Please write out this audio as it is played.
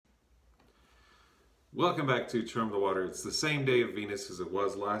Welcome back to Charm the Water. It's the same day of Venus as it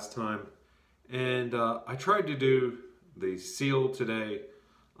was last time. And I tried to do the seal today,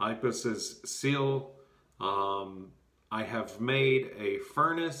 Ipus's seal. I have made a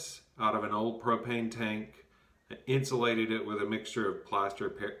furnace out of an old propane tank, insulated it with a mixture of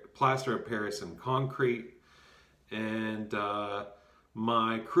plaster of Paris and concrete. And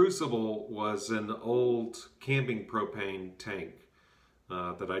my crucible was an old camping propane tank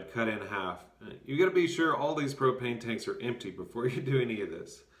that I'd cut in half. You got to be sure all these propane tanks are empty before you do any of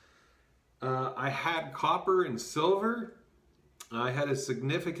this. I had copper and silver. I had a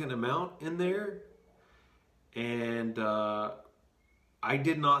significant amount in there, and I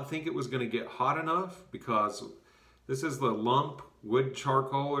did not think it was going to get hot enough because this is the lump wood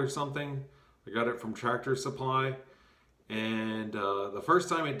charcoal or something. I got it from Tractor Supply, and the first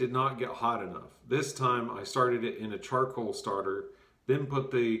time it did not get hot enough. This time I started it in a charcoal starter, then put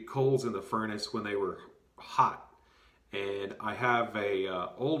the coals in the furnace when they were hot. And I have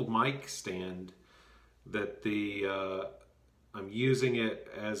a old mic stand that I'm using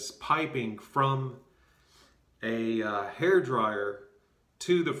it as piping from a hair dryer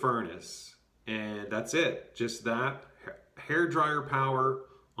to the furnace, and that's it. Just that hair dryer power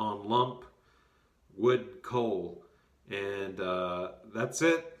on lump wood coal, and that's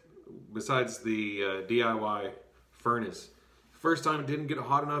it. Besides the DIY furnace. First time it didn't get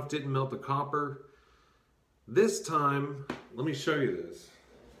hot enough, didn't melt the copper. This time, let me show you this.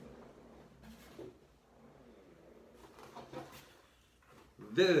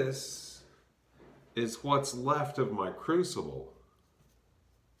 This is what's left of my crucible.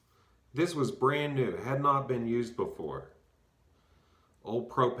 This was brand new, had not been used before. Old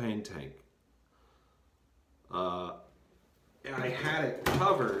propane tank. I had it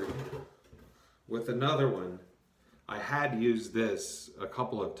covered with another one. I had used this a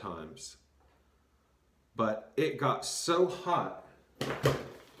couple of times, but it got so hot,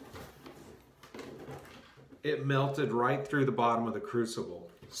 it melted right through the bottom of the crucible.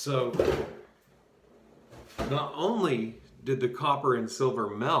 So not only did the copper and silver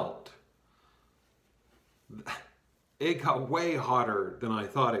melt, it got way hotter than I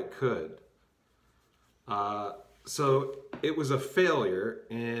thought it could. So it was a failure,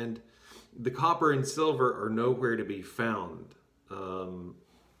 and the copper and silver are nowhere to be found.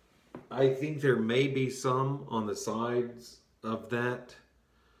 I think there may be some on the sides of that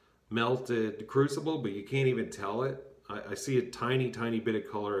melted crucible, but you can't even tell it. I see a tiny bit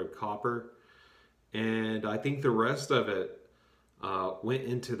of color of copper, and I think the rest of it went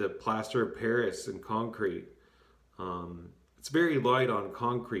into the plaster of Paris and concrete. It's very light on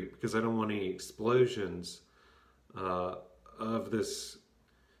concrete because I don't want any explosions of this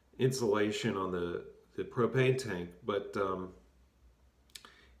insulation on the propane tank, but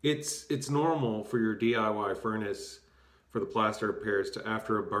it's normal for your DIY furnace for the plaster of Paris to,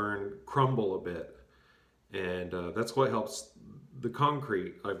 after a burn, crumble a bit, and that's what helps the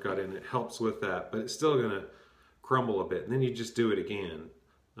concrete I've got in it helps with that, but it's still gonna crumble a bit, and then you just do it again.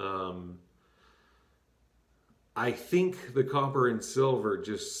 I think the copper and silver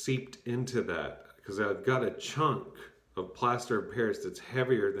just seeped into that because I've got a chunk of plaster of Paris that's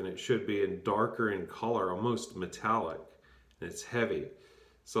heavier than it should be and darker in color, almost metallic, and it's heavy.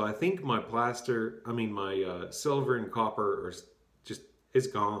 So I think my silver and copper are just, it's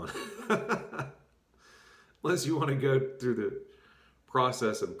gone. Unless you want to go through the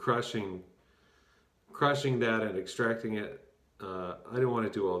process of crushing that and extracting it. I don't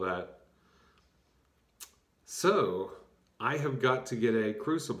want to do all that. So I have got to get a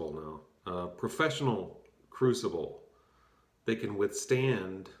crucible now, a professional crucible. They can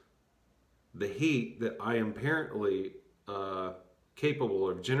withstand the heat that I am apparently capable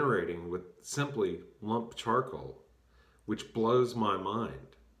of generating with simply lump charcoal, which blows my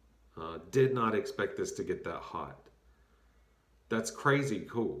mind. Did not expect this to get that hot. That's crazy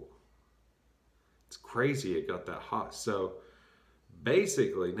cool. It's crazy it got that hot. So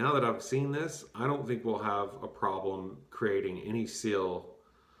basically, now that I've seen this, I don't think we'll have a problem creating any seal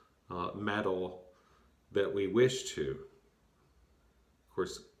metal that we wish to. Of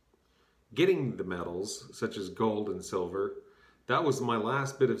course, getting the metals, such as gold and silver, that was my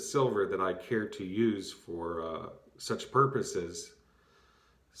last bit of silver that I cared to use for such purposes.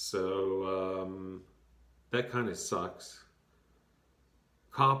 So that kind of sucks.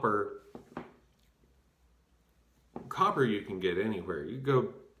 Copper you can get anywhere. You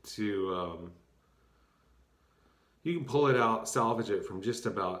go to, you can pull it out, salvage it from just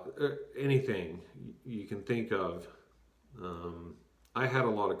about anything you can think of. I had a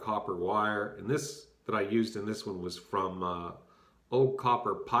lot of copper wire, and this that I used in this one was from old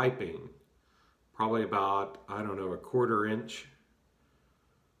copper piping probably about, I don't know, a 1/4 inch,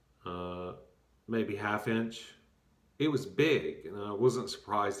 maybe 1/2 inch. It was big, and I wasn't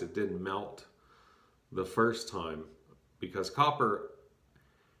surprised it didn't melt the first time, because copper,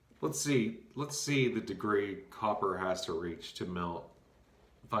 let's see the degree copper has to reach to melt.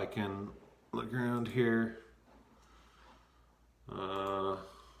 If I can look around here,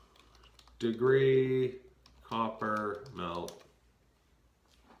 degree copper melt,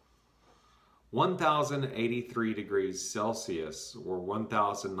 1083 degrees Celsius, or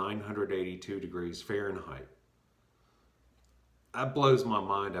 1982 degrees Fahrenheit. That blows my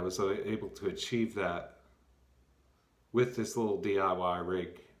mind. I was able to achieve that with this little DIY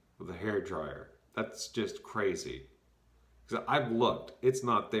rig with a hair dryer. That's just crazy. Because I've looked, it's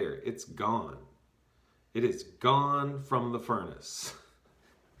not there. It's gone. It is gone from the furnace.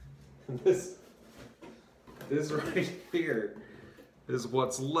 This right here is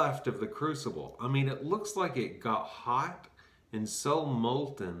what's left of the crucible. I mean, it looks like it got hot and so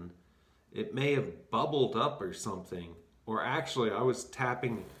molten, it may have bubbled up or something. Or actually, I was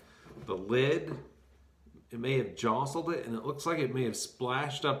tapping the lid. It may have jostled it, and it looks like it may have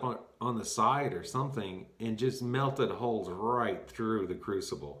splashed up on the side or something and just melted holes right through the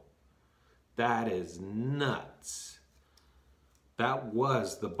crucible. That is nuts. That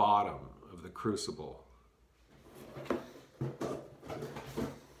was the bottom of the crucible.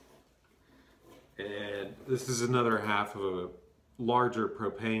 And this is another half of a larger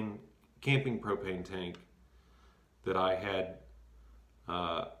camping propane tank that I had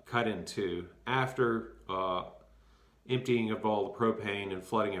cut into after emptying of all the propane and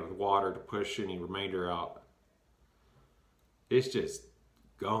flooding it with water to push any remainder out. It's just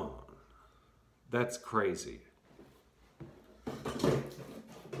gone. That's crazy.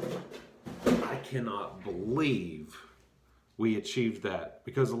 I cannot believe we achieved that,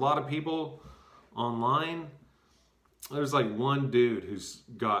 because a lot of people online, there's like one dude who's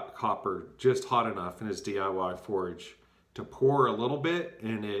got copper just hot enough in his DIY forge to pour a little bit,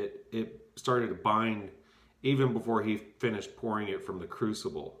 and it started to bind even before he finished pouring it from the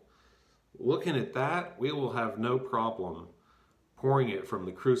crucible. Looking at that, we will have no problem pouring it from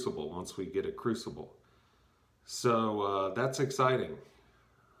the crucible once we get a crucible. So that's exciting.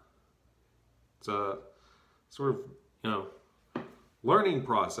 It's a sort of, learning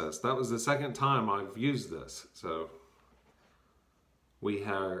process. That was the second time I've used this. So we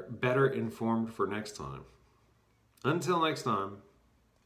are better informed for next time. Until next time.